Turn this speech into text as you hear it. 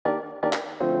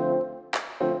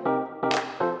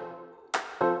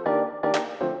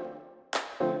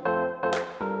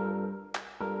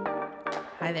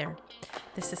Hi there.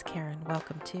 This is Karen.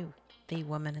 Welcome to the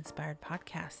Woman Inspired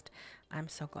Podcast. I'm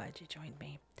so glad you joined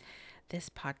me. This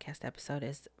podcast episode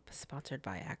is sponsored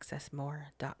by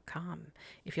accessmore.com.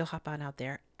 If you'll hop on out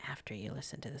there after you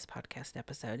listen to this podcast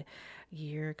episode,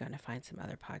 you're going to find some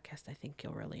other podcasts I think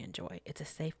you'll really enjoy. It's a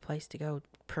safe place to go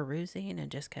perusing and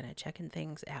just kind of checking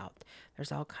things out.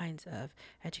 There's all kinds of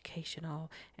educational,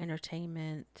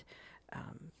 entertainment,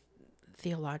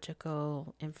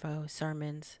 theological info,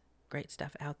 sermons, great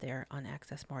stuff out there on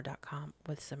accessmore.com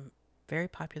with some very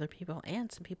popular people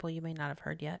and some people you may not have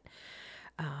heard yet.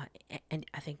 And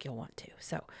I think you'll want to.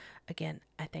 So again,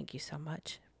 I thank you so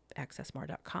much,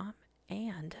 accessmore.com.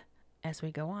 And as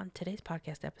we go on, today's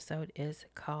podcast episode is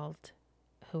called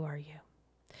Who Are You?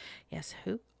 Yes,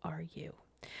 who are you?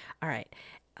 All right.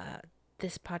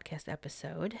 This podcast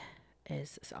episode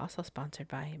is also sponsored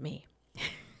by me.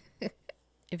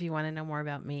 If you want to know more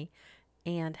about me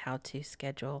and how to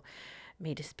schedule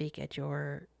me to speak at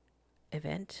your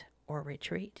event or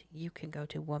retreat, you can go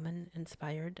to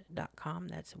womaninspired.com.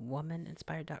 That's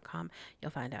womaninspired.com. You'll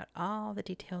find out all the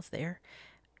details there.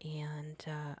 And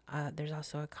there's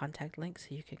also a contact link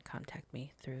so you can contact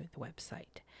me through the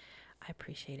website. I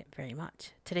appreciate it very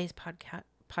much. Today's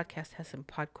podcast has some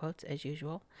pod quotes as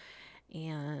usual.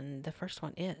 And the first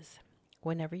one is,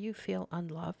 whenever you feel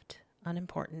unloved,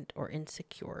 unimportant, or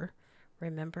insecure,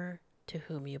 remember to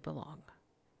whom you belong.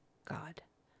 God.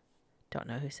 Don't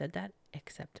know who said that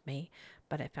except me,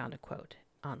 but I found a quote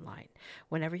online.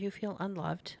 Whenever you feel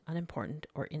unloved, unimportant,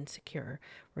 or insecure,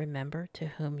 remember to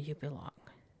whom you belong.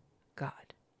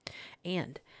 God.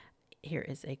 And here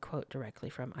is a quote directly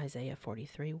from Isaiah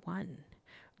 43:1.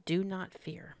 Do not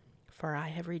fear, for I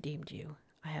have redeemed you.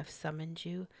 I have summoned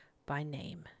you by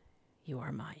name. You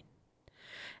are mine.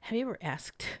 Have you ever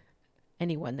asked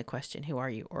anyone the question, who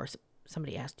are you? Or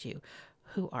somebody asked you,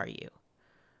 who are you?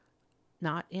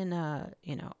 Not in a,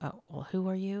 well, who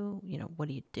are you? What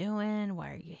are you doing?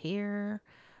 Why are you here?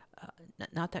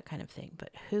 Not that kind of thing,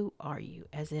 but who are you?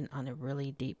 As in on a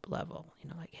really deep level,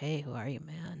 like, hey, who are you,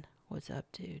 man? What's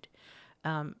up, dude?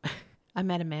 I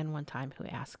met a man one time who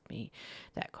asked me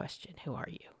that question, who are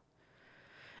you?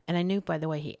 And I knew by the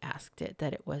way he asked it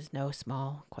that it was no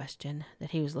small question,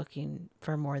 that he was looking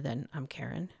for more than I'm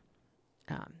Karen.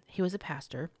 He was a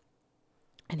pastor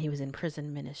and he was in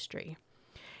prison ministry.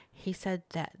 He said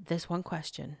that this one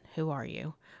question, who are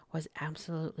you, was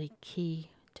absolutely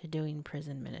key to doing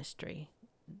prison ministry,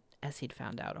 as he'd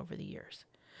found out over the years.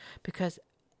 Because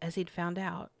as he'd found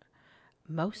out,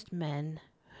 most men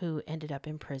who ended up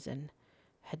in prison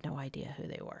had no idea who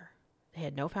they were. They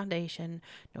had no foundation,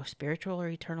 no spiritual or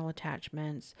eternal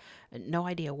attachments, no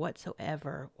idea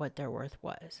whatsoever what their worth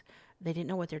was. They didn't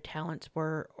know what their talents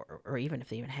were, or even if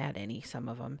they even had any, some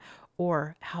of them,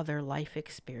 or how their life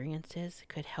experiences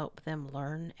could help them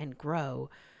learn and grow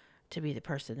to be the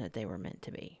person that they were meant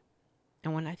to be.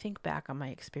 And when I think back on my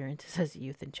experiences as a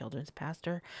youth and children's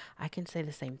pastor, I can say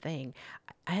the same thing.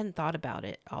 I hadn't thought about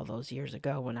it all those years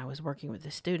ago when I was working with the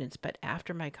students, but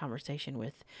after my conversation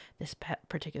with this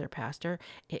particular pastor,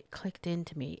 it clicked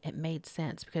into me. It made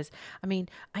sense because,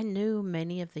 I knew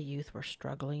many of the youth were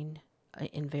struggling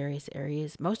in various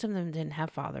areas. Most of them didn't have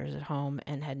fathers at home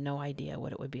and had no idea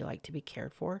what it would be like to be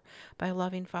cared for by a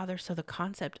loving father. So the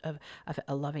concept of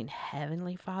a loving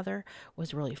heavenly father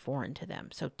was really foreign to them.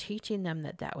 So teaching them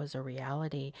that was a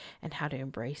reality and how to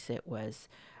embrace it was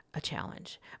a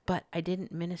challenge. But I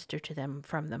didn't minister to them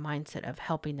from the mindset of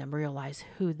helping them realize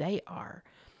who they are,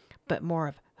 but more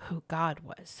of who God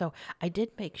was. So I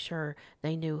did make sure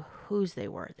they knew whose they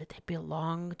were, that they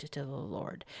belonged to the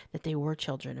Lord, that they were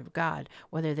children of God,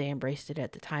 whether they embraced it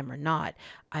at the time or not.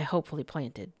 I hopefully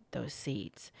planted those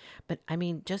seeds. But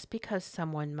just because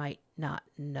someone might not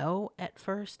know at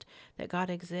first that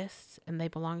God exists and they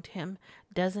belong to him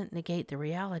doesn't negate the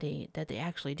reality that they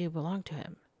actually do belong to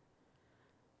him.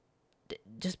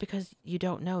 Just because you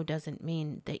don't know doesn't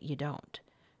mean that you don't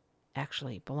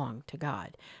actually belong to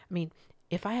God.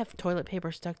 If I have toilet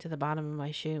paper stuck to the bottom of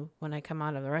my shoe when I come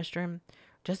out of the restroom,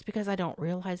 just because I don't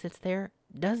realize it's there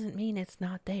doesn't mean it's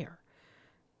not there.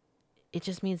 It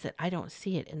just means that I don't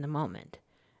see it in the moment.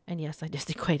 And yes, I just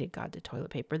equated God to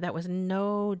toilet paper. That was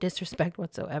no disrespect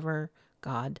whatsoever,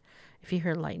 God. If you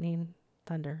hear lightning,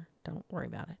 thunder, don't worry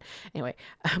about it. Anyway,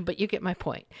 but you get my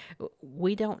point.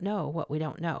 We don't know what we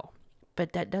don't know.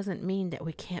 But that doesn't mean that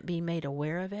we can't be made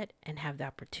aware of it and have the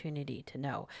opportunity to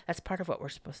know. That's part of what we're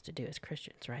supposed to do as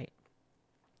Christians, right?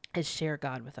 Is share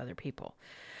God with other people.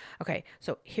 Okay,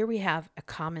 so here we have a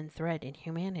common thread in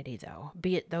humanity, though,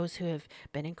 be it those who have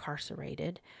been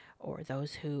incarcerated or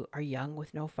those who are young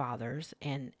with no fathers.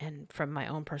 And from my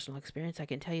own personal experience, I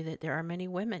can tell you that there are many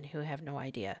women who have no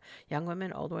idea, young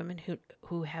women, old women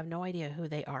who have no idea who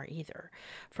they are either,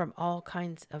 from all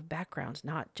kinds of backgrounds,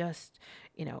 not just,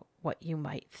 what you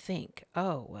might think.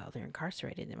 Oh, well, they're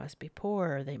incarcerated. They must be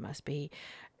poor. Or they must be,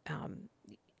 um,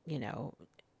 you know,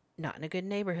 not in a good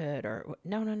neighborhood, or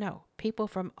no, no, no. People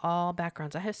from all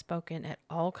backgrounds. I have spoken at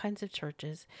all kinds of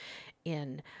churches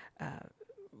in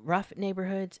rough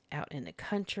neighborhoods, out in the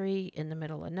country, in the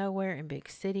middle of nowhere, in big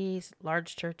cities,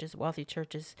 large churches, wealthy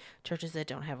churches, churches that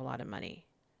don't have a lot of money.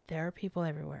 There are people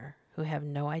everywhere who have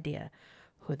no idea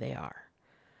who they are.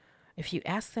 If you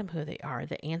ask them who they are,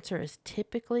 the answer is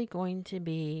typically going to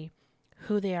be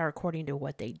who they are according to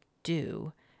what they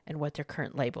do and what their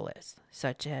current label is,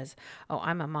 such as, oh,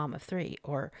 I'm a mom of three,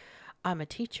 or I'm a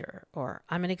teacher, or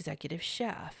I'm an executive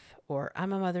chef, or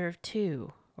I'm a mother of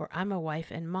two, or I'm a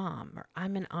wife and mom, or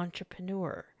I'm an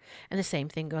entrepreneur. And the same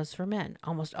thing goes for men.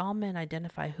 Almost all men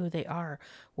identify who they are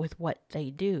with what they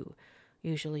do,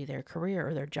 usually their career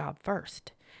or their job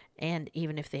first. And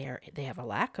even if they have a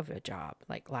lack of a job,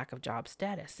 like lack of job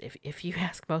status, if you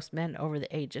ask most men over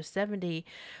the age of 70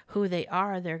 who they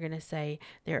are, they're going to say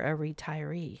they're a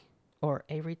retiree, or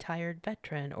a retired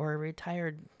veteran, or a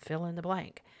retired fill in the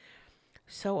blank.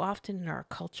 So often in our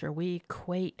culture, we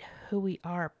equate who we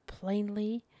are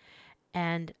plainly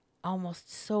and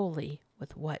almost solely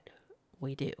with what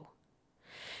we do.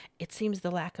 It seems the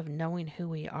lack of knowing who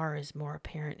we are is more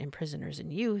apparent in prisoners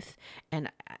and youth, and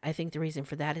I think the reason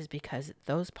for that is because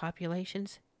those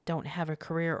populations don't have a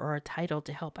career or a title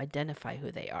to help identify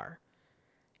who they are,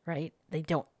 right? They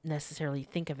don't necessarily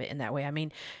think of it in that way. I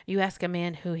mean, you ask a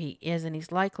man who he is, and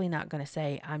he's likely not going to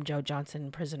say, I'm Joe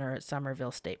Johnson, prisoner at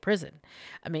Somerville State Prison.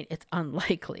 I mean, it's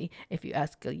unlikely if you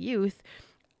ask a youth,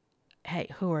 hey,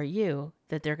 who are you?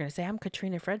 That they're going to say, I'm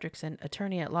Katrina Fredrickson,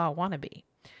 attorney at law wannabe.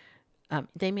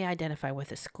 They may identify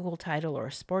with a school title or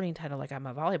a sporting title, like I'm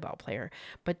a volleyball player,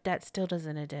 but that still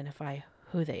doesn't identify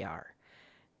who they are.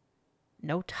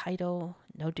 No title,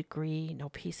 no degree, no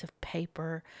piece of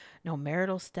paper, no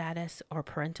marital status or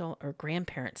parental or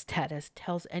grandparent status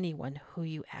tells anyone who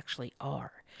you actually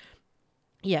are.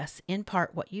 Yes, in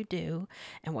part, what you do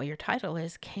and what your title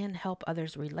is can help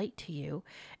others relate to you,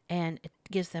 and it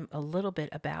gives them a little bit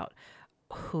about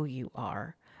who you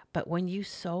are. But when you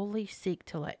solely seek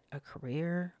to let a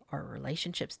career or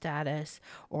relationship status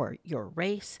or your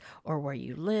race or where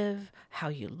you live, how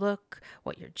you look,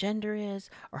 what your gender is,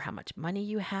 or how much money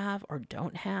you have or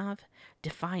don't have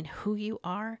define who you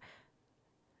are,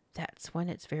 that's when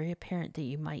it's very apparent that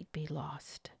you might be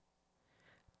lost.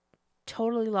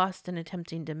 Totally lost in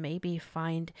attempting to maybe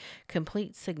find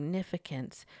complete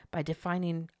significance by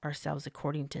defining ourselves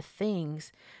according to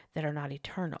things that are not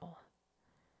eternal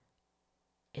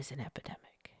is an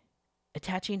epidemic.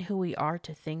 Attaching who we are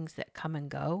to things that come and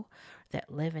go,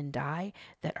 that live and die,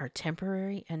 that are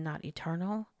temporary and not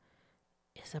eternal,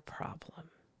 is a problem.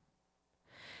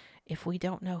 If we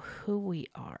don't know who we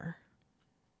are,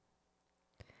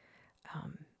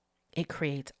 it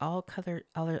creates all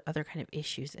other kind of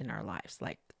issues in our lives,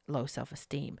 like low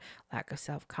self-esteem, lack of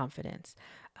self-confidence,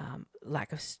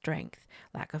 lack of strength,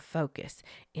 lack of focus,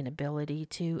 inability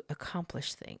to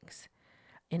accomplish things,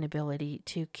 inability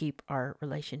to keep our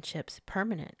relationships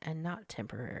permanent and not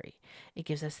temporary. It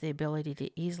gives us the ability to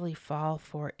easily fall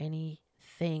for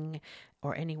anything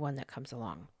or anyone that comes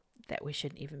along that we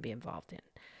shouldn't even be involved in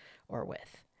or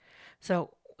with.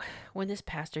 So when this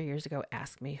pastor years ago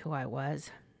asked me who I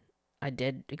was, I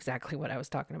did exactly what I was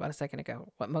talking about a second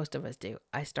ago, what most of us do.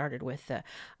 I started with,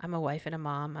 I'm a wife and a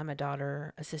mom, I'm a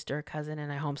daughter, a sister, a cousin,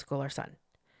 and I homeschool our son.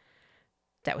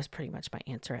 That was pretty much my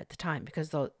answer at the time,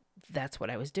 because that's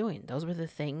what I was doing. Those were the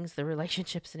things, the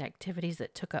relationships and activities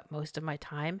that took up most of my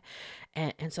time.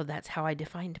 And so that's how I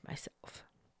defined myself.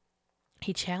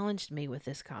 He challenged me with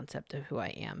this concept of who I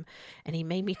am, and he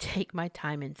made me take my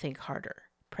time and think harder,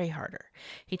 pray harder.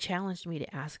 He challenged me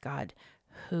to ask God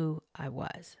who I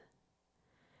was.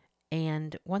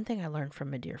 And one thing I learned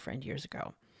from a dear friend years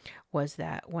ago was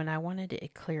that when I wanted a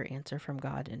clear answer from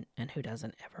God, and who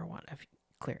doesn't ever want a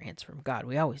clear answer from God?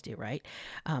 We always do, right?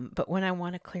 But when I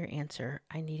want a clear answer,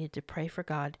 I needed to pray for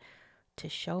God to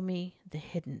show me the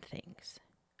hidden things.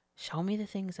 Show me the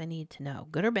things I need to know,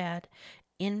 good or bad,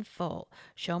 in full.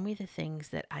 Show me the things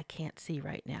that I can't see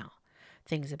right now.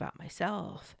 Things about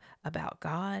myself, about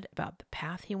God, about the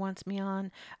path He wants me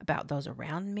on, about those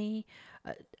around me.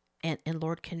 And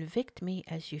Lord, convict me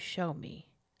as you show me,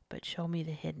 but show me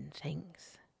the hidden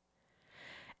things.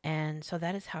 And so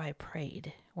that is how I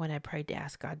prayed when I prayed to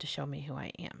ask God to show me who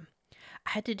I am.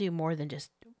 I had to do more than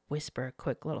just whisper a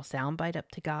quick little soundbite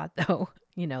up to God, though.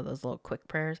 Those little quick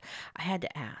prayers. I had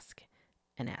to ask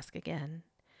and ask again.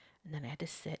 And then I had to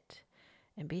sit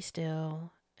and be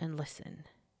still and listen.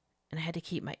 And I had to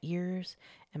keep my ears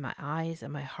and my eyes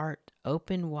and my heart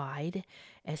open wide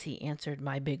as he answered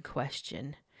my big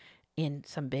question in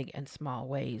some big and small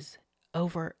ways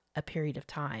over a period of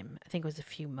time. I think it was a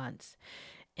few months.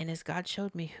 And as God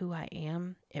showed me who I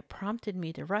am, it prompted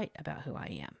me to write about who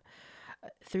I am.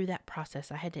 Through that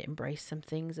process, I had to embrace some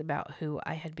things about who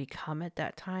I had become at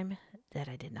that time that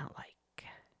I did not like.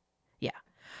 Yeah.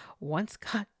 Once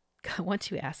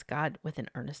you ask God with an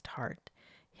earnest heart,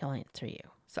 he'll answer you.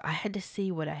 So I had to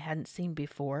see what I hadn't seen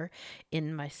before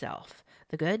in myself.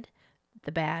 The good,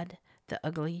 the bad, the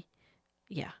ugly.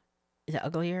 Yeah. The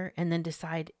uglier, and then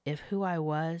decide if who I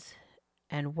was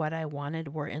and what I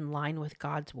wanted were in line with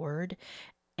God's word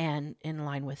and in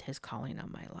line with his calling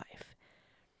on my life.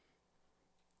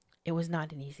 It was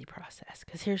not an easy process,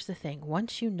 because here's the thing.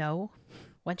 Once you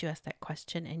ask that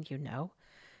question and you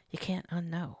can't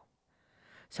unknow.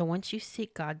 So once you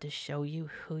seek God to show you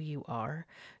who you are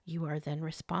then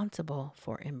responsible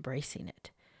for embracing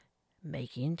it,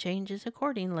 making changes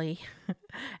accordingly,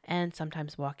 and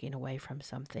sometimes walking away from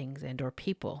some things and or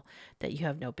people that you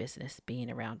have no business being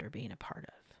around or being a part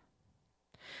of.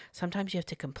 Sometimes you have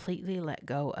to completely let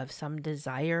go of some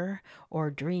desire or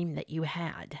dream that you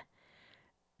had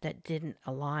that didn't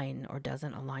align or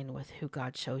doesn't align with who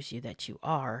God shows you that you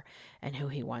are and who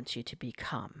he wants you to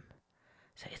become.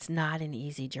 So it's not an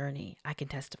easy journey. I can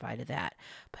testify to that,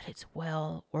 but it's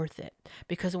well worth it,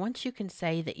 because once you can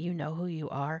say that you know who you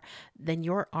are, then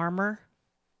your armor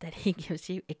that he gives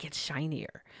you, it gets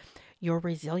shinier. Your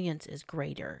resilience is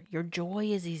greater. Your joy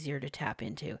is easier to tap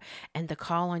into, and the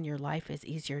call on your life is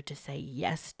easier to say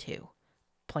yes to.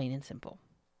 Plain and simple.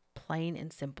 Plain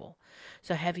and simple.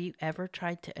 So have you ever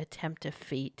tried to attempt a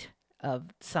feat of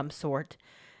some sort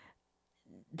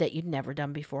that you'd never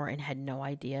done before and had no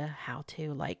idea how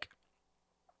to, like,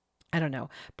 I don't know,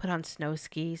 put on snow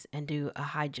skis and do a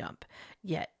high jump,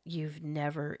 yet you've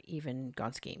never even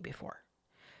gone skiing before?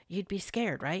 You'd be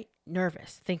scared, right?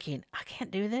 Nervous, thinking, I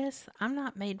can't do this. I'm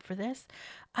not made for this.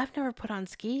 I've never put on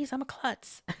skis. I'm a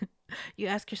klutz. You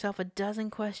ask yourself a dozen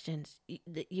questions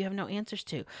that you have no answers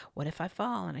to. What if I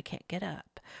fall and I can't get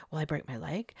up? Will I break my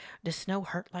leg? Does snow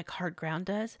hurt like hard ground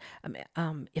does?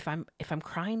 If I'm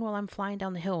crying while I'm flying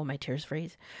down the hill, will my tears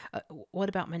freeze? What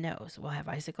about my nose? Will I have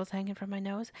icicles hanging from my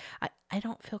nose? I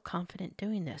don't feel confident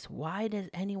doing this. Why does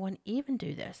anyone even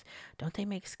do this? Don't they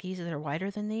make skis that are wider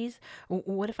than these?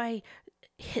 What if I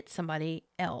hit somebody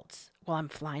else while I'm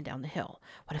flying down the hill?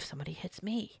 What if somebody hits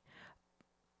me?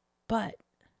 But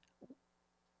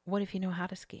what if you know how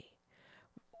to ski?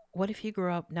 What if you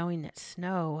grew up knowing that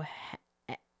snow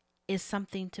is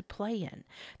something to play in,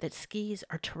 that skis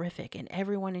are terrific and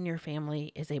everyone in your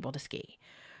family is able to ski?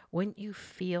 Wouldn't you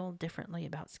feel differently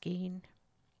about skiing?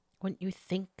 Wouldn't you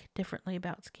think differently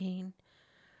about skiing?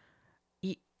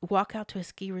 You walk out to a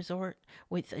ski resort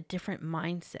with a different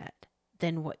mindset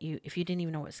than if you didn't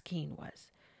even know what skiing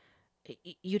was.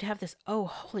 You'd have this, oh,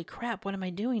 holy crap, what am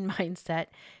I doing mindset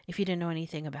if you didn't know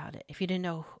anything about it. If you didn't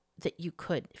know that you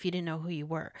could, if you didn't know who you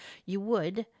were. You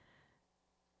would,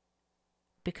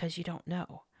 because you don't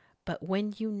know. But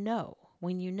when you know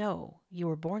you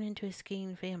were born into a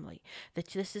skiing family, that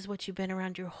this is what you've been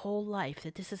around your whole life,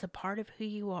 that this is a part of who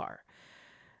you are,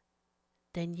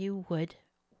 then you would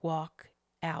walk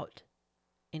out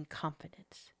in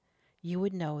confidence. You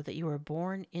would know that you were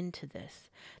born into this,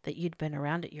 that you'd been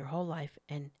around it your whole life,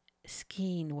 and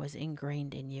skiing was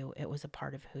ingrained in you. It was a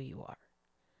part of who you are.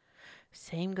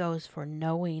 Same goes for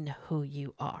knowing who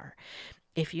you are.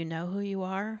 If you know who you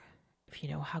are, if you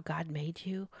know how God made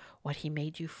you, what he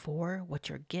made you for, what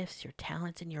your gifts, your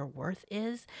talents, and your worth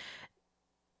is,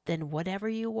 then whatever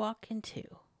you walk into,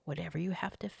 whatever you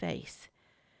have to face,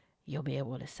 you'll be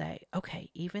able to say,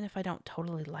 okay, even if I don't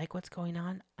totally like what's going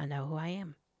on, I know who I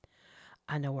am.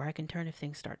 I know where I can turn if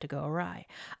things start to go awry.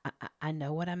 I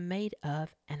know what I'm made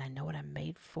of, and I know what I'm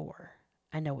made for.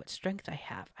 I know what strength I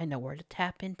have. I know where to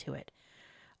tap into it.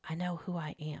 I know who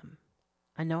I am.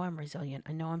 I know I'm resilient.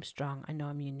 I know I'm strong. I know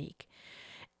I'm unique.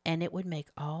 And it would make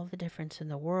all the difference in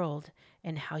the world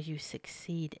in how you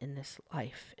succeed in this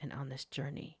life and on this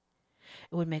journey.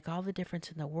 It would make all the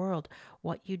difference in the world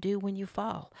what you do when you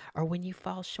fall, or when you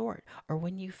fall short, or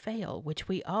when you fail, which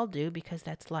we all do because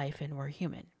that's life and we're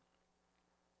human.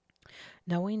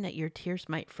 Knowing that your tears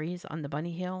might freeze on the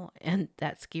bunny hill and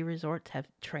that ski resorts have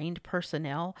trained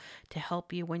personnel to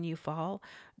help you when you fall,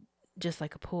 just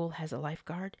like a pool has a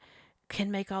lifeguard,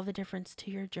 can make all the difference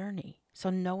to your journey. So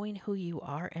knowing who you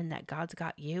are and that God's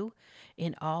got you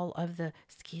in all of the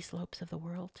ski slopes of the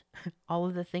world, all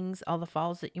of the things, all the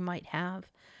falls that you might have,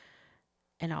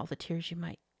 and all the tears you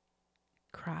might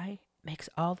cry makes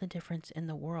all the difference in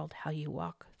the world how you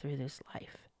walk through this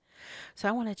life. So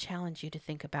I want to challenge you to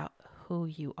think about who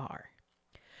you are.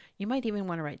 You might even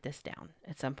want to write this down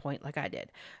at some point, like I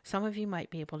did. Some of you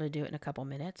might be able to do it in a couple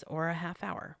minutes or a half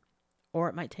hour, or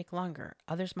it might take longer.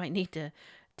 Others might need to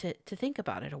think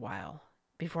about it a while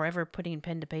before ever putting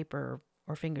pen to paper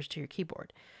or fingers to your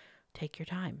keyboard. Take your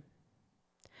time.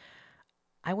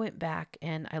 I went back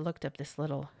and I looked up this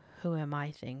little who am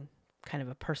I thing, kind of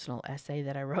a personal essay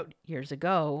that I wrote years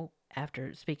ago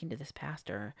after speaking to this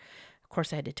pastor. Of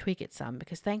course, I had to tweak it some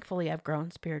because thankfully I've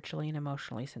grown spiritually and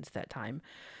emotionally since that time.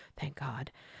 Thank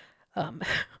God. Um,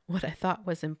 what I thought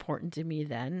was important to me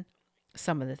then,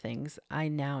 some of the things I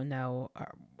now know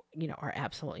are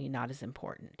absolutely not as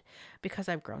important because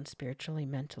I've grown spiritually,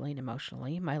 mentally, and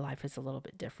emotionally. My life is a little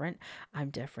bit different. I'm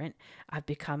different. I've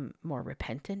become more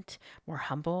repentant, more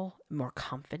humble, more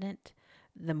confident.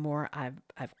 The more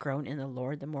I've grown in the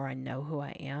Lord, the more I know who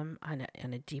I am on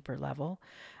a deeper level.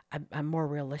 I'm more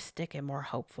realistic and more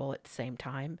hopeful at the same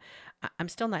time. I'm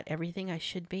still not everything I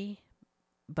should be,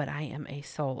 but I am a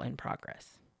soul in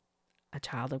progress, a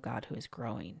child of God who is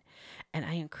growing. And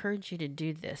I encourage you to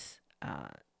do this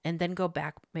and then go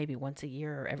back maybe once a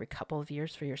year or every couple of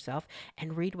years for yourself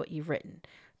and read what you've written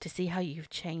to see how you've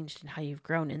changed and how you've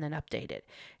grown and then update it.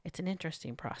 It's an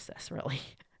interesting process, really.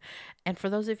 And for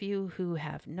those of you who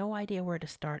have no idea where to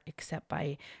start except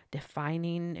by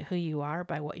defining who you are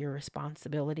by what your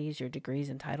responsibilities, your degrees,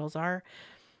 and titles are,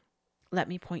 let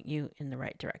me point you in the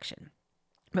right direction.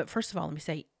 But first of all, let me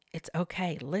say it's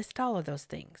okay. List all of those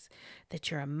things. That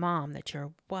you're a mom, that you're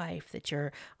a wife, that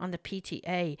you're on the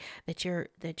PTA, that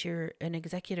you're an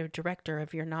executive director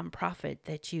of your nonprofit,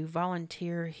 that you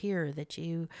volunteer here, that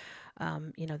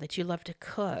that you love to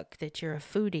cook, that you're a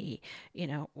foodie,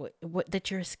 that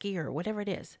you're a skier, whatever it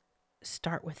is.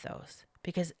 Start with those.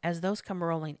 Because as those come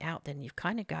rolling out, then you've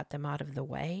kind of got them out of the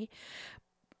way.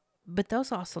 But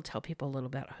those also tell people a little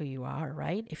about who you are,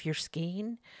 right? If you're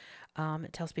skiing,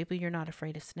 it tells people you're not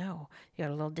afraid of snow. You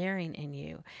got a little daring in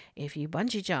you. If you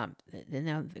bungee jump, then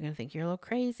they're going to think you're a little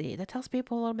crazy. That tells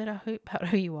people a little bit about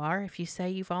who you are. If you say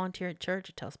you volunteer at church,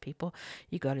 it tells people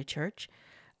you go to church.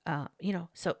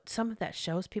 So some of that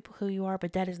shows people who you are,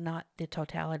 but that is not the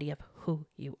totality of who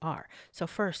you are. So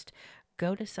first,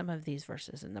 go to some of these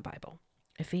verses in the Bible.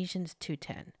 Ephesians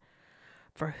 2:10.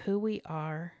 For who we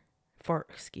are,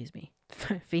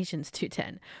 Ephesians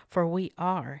 2:10. For we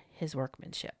are his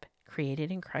workmanship,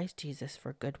 created in Christ Jesus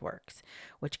for good works,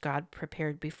 which God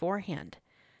prepared beforehand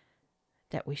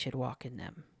that we should walk in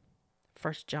them.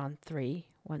 1 John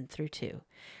 3:1-2.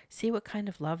 See what kind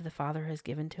of love the Father has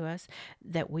given to us,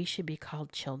 that we should be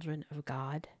called children of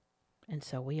God, and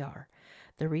so we are.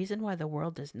 The reason why the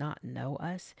world does not know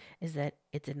us is that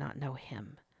it did not know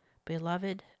him.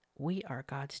 Beloved, we are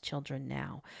God's children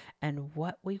now, and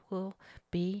what we will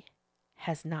be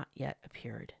has not yet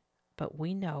appeared. But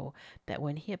we know that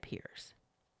when he appears,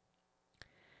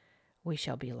 we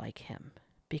shall be like him,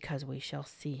 because we shall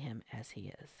see him as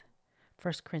he is.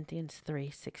 1 Corinthians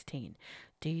 3:16.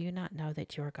 Do you not know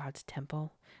that you are God's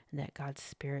temple and that God's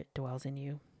Spirit dwells in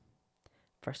you?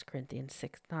 1 Corinthians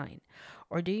 6:9.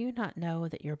 Or do you not know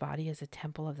that your body is a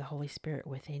temple of the Holy Spirit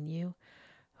within you,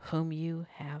 whom you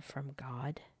have from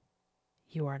God?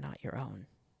 You are not your own.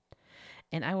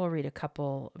 And I will read a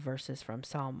couple verses from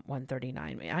Psalm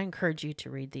 139. I encourage you to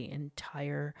read the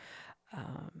entire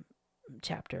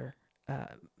chapter,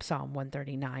 Psalm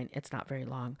 139. It's not very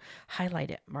long.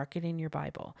 Highlight it, mark it in your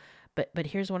Bible. But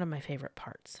here's one of my favorite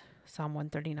parts. Psalm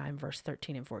 139, verse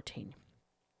 13 and 14.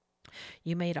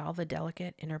 You made all the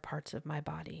delicate inner parts of my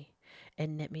body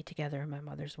and knit me together in my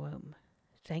mother's womb.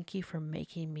 Thank you for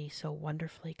making me so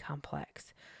wonderfully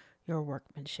complex. Your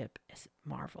workmanship is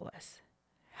marvelous.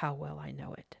 How well I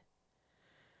know it.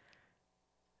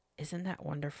 Isn't that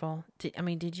wonderful?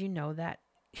 Did you know that?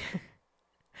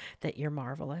 That you're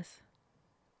marvelous?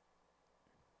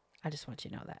 I just want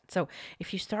you to know that. So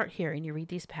if you start here and you read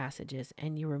these passages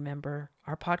and you remember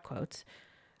our pod quotes,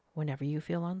 whenever you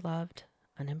feel unloved,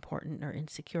 unimportant, or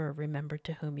insecure, remember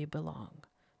to whom you belong,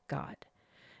 God.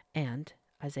 And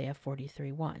Isaiah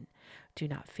 43:1. Do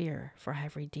not fear, for I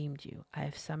have redeemed you. I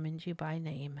have summoned you by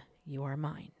name. You are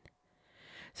mine.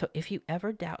 So if you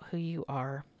ever doubt who you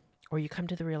are, or you come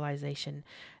to the realization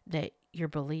that you're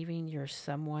believing you're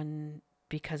someone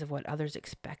because of what others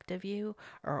expect of you,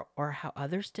 or how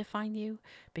others define you,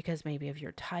 because maybe of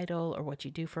your title or what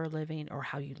you do for a living or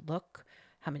how you look,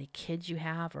 how many kids you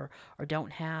have or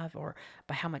don't have, or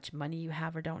by how much money you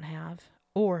have or don't have,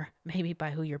 or maybe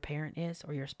by who your parent is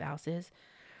or your spouse is,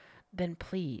 then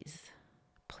please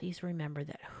remember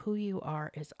that who you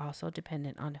are is also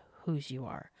dependent on whose you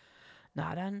are,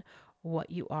 not on what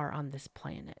you are on this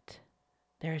planet.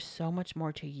 There is so much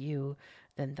more to you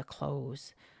than the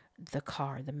clothes, the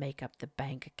car, the makeup, the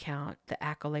bank account, the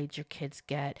accolades your kids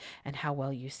get, and how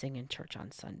well you sing in church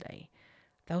on Sunday.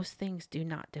 Those things do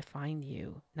not define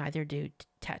you. Neither do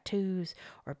tattoos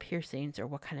or piercings or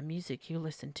what kind of music you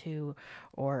listen to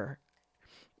or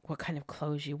what kind of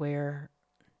clothes you wear.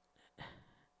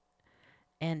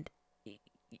 And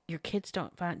your kids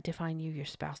don't define you. Your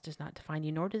spouse does not define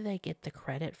you, nor do they get the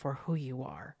credit for who you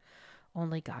are.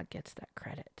 Only God gets that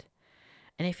credit.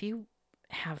 And if you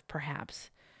have perhaps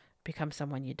become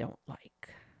someone you don't like,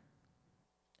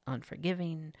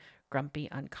 unforgiving, grumpy,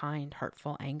 unkind,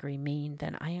 hurtful, angry, mean,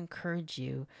 then I encourage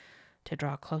you to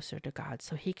draw closer to God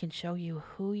so He can show you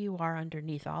who you are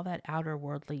underneath all that outer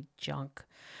worldly junk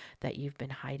that you've been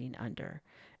hiding under.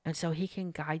 And so He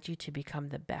can guide you to become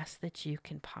the best that you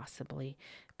can possibly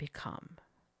become.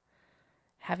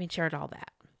 Having shared all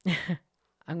that,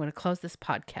 I'm going to close this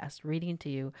podcast reading to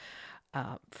you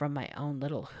from my own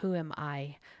little Who Am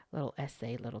I little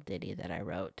essay, little ditty that I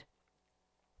wrote.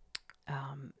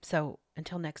 So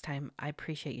until next time, I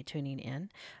appreciate you tuning in.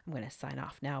 I'm going to sign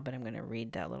off now, but I'm going to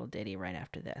read that little ditty right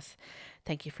after this.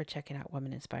 Thank you for checking out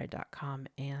womaninspired.com,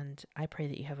 and I pray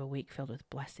that you have a week filled with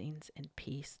blessings and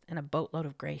peace and a boatload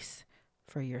of grace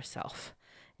for yourself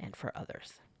and for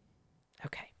others.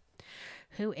 Okay,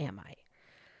 who am I?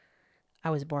 I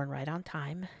was born right on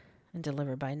time and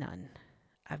delivered by none.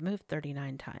 I've moved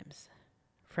 39 times.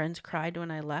 Friends cried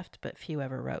when I left, but few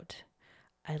ever wrote.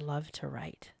 I love to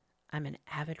write. I'm an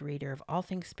avid reader of all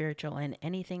things spiritual and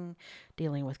anything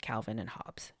dealing with Calvin and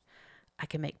Hobbes. I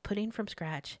can make pudding from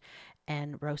scratch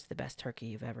and roast the best turkey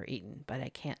you've ever eaten, but I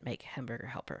can't make hamburger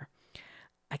helper.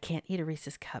 I can't eat a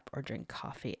Reese's cup or drink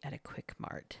coffee at a Quick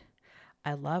Mart.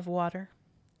 I love water,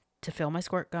 to fill my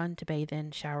squirt gun, to bathe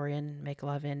in, shower in, make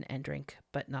love in, and drink,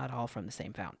 but not all from the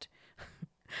same fount.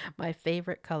 My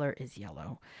favorite color is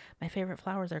yellow. My favorite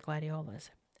flowers are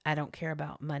gladiolas. I don't care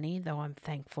about money, though I'm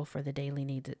thankful for the daily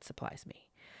needs it supplies me.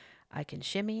 I can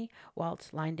shimmy,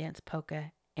 waltz, line dance,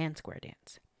 polka, and square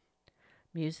dance.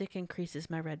 Music increases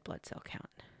my red blood cell count.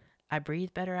 I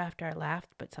breathe better after I laugh,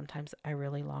 but sometimes I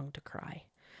really long to cry.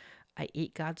 I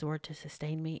eat God's word to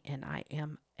sustain me, and I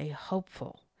am a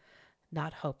hopeful,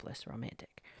 not hopeless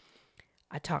romantic.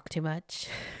 I talk too much.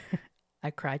 I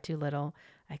cry too little.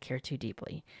 I care too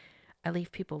deeply. I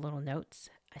leave people little notes.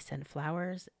 I send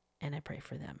flowers, and I pray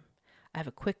for them. I have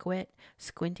a quick wit,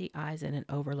 squinty eyes, and an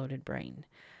overloaded brain.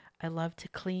 I love to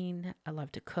clean, I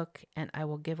love to cook, and I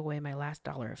will give away my last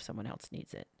dollar if someone else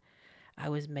needs it. I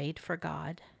was made for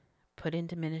God, put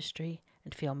into ministry,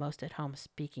 and feel most at home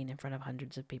speaking in front of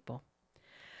hundreds of people.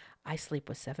 I sleep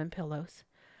with 7 pillows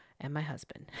and my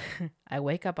husband. I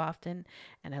wake up often,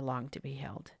 and I long to be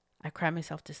held. I cry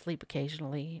myself to sleep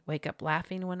occasionally, wake up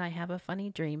laughing when I have a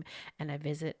funny dream, and I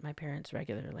visit my parents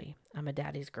regularly. I'm a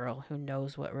daddy's girl who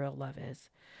knows what real love is.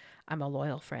 I'm a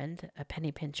loyal friend, a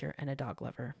penny pincher, and a dog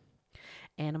lover.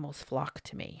 Animals flock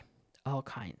to me, all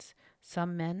kinds.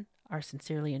 Some men are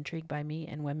sincerely intrigued by me,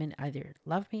 and women either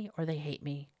love me or they hate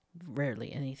me,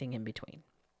 rarely anything in between.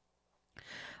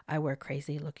 I wear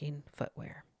crazy looking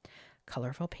footwear,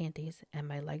 colorful panties, and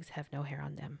my legs have no hair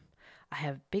on them. I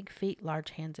have big feet,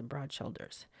 large hands, and broad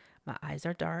shoulders. My eyes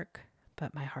are dark,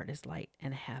 but my heart is light,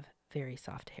 and I have very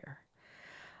soft hair.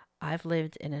 I've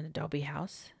lived in an adobe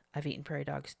house. I've eaten prairie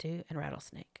dog stew and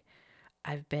rattlesnake.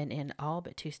 I've been in all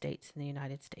but 2 states in the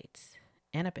United States,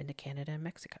 and I've been to Canada and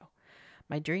Mexico.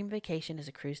 My dream vacation is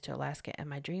a cruise to Alaska, and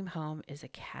my dream home is a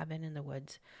cabin in the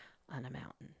woods on a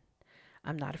mountain.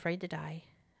 I'm not afraid to die,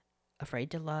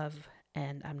 afraid to love,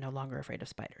 and I'm no longer afraid of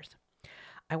spiders.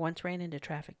 I once ran into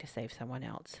traffic to save someone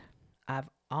else. I've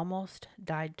almost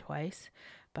died twice,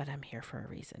 but I'm here for a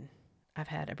reason. I've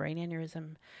had a brain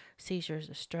aneurysm, seizures,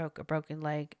 a stroke, a broken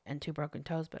leg, and 2 broken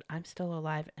toes, but I'm still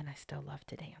alive and I still love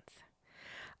to dance.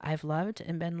 I've loved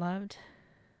and been loved,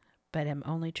 but am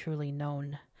only truly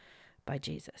known by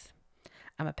Jesus.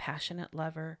 I'm a passionate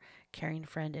lover, caring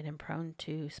friend, and am prone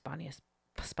to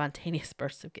spontaneous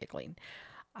bursts of giggling.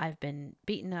 I've been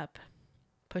beaten up,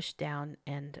 pushed down,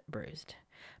 and bruised.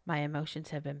 My emotions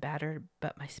have been battered,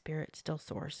 but my spirit still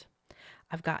soars.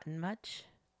 I've gotten much.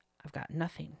 I've got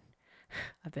nothing.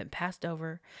 I've been passed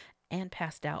over and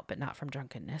passed out, but not from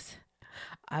drunkenness.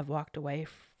 I've walked away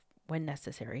when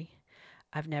necessary.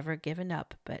 I've never given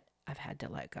up, but I've had to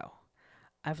let go.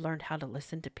 I've learned how to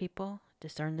listen to people,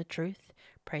 discern the truth,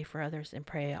 pray for others, and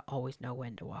pray I always know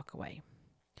when to walk away.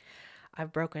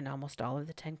 I've broken almost all of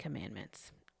the 10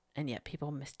 Commandments, and yet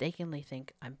people mistakenly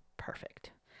think I'm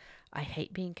perfect. I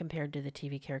hate being compared to the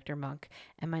TV character Monk,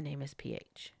 and my name is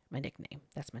PH. My nickname.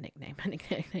 That's my nickname. My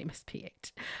nickname is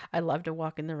PH. I love to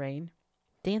walk in the rain,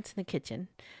 dance in the kitchen,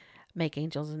 make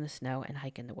angels in the snow, and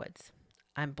hike in the woods.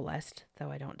 I'm blessed,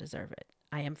 though I don't deserve it.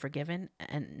 I am forgiven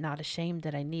and not ashamed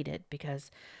that I need it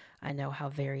because I know how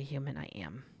very human I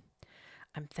am.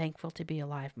 I'm thankful to be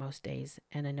alive most days,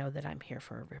 and I know that I'm here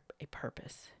for a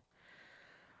purpose.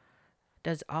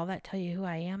 Does all that tell you who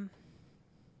I am?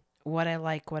 What I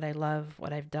like, what I love,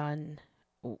 what I've done,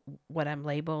 what I'm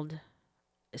labeled,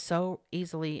 so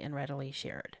easily and readily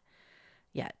shared.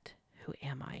 Yet, who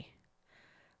am I?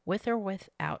 With or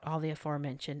without all the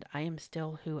aforementioned, I am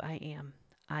still who I am.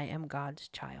 I am God's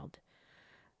child.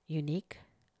 Unique,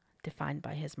 defined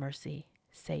by His mercy,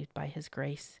 saved by His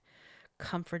grace,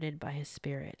 comforted by His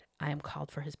Spirit. I am called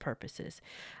for His purposes.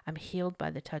 I'm healed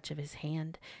by the touch of His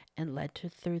hand and led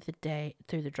through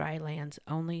the dry lands,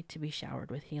 only to be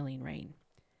showered with healing rain.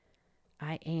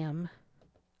 I am,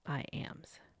 I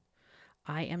ams.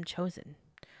 I am chosen.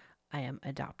 I am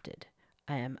adopted.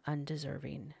 I am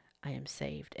undeserving. I am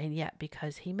saved. And yet,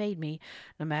 because He made me,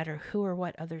 no matter who or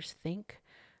what others think,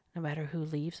 no matter who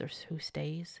leaves or who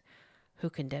stays, who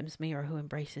condemns me or who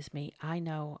embraces me, I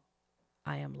know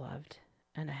I am loved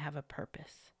and I have a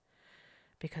purpose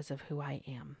because of who I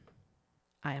am.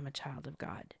 I am a child of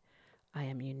God. I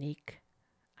am unique.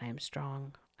 I am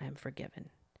strong. I am forgiven.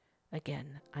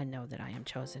 Again, I know that I am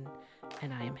chosen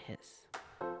and I am His.